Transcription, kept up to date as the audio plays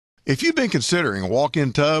If you've been considering a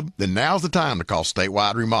walk-in tub, then now's the time to call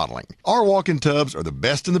Statewide Remodeling. Our walk-in tubs are the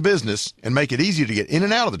best in the business and make it easy to get in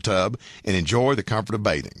and out of the tub and enjoy the comfort of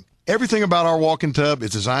bathing. Everything about our walk-in tub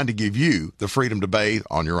is designed to give you the freedom to bathe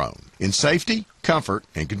on your own. In safety, comfort,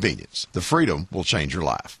 and convenience. The freedom will change your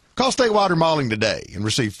life. Call Statewide Remodeling today and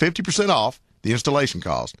receive 50% off the installation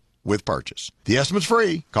cost with purchase. The estimate's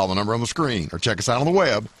free. Call the number on the screen or check us out on the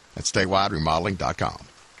web at statewide remodeling.com.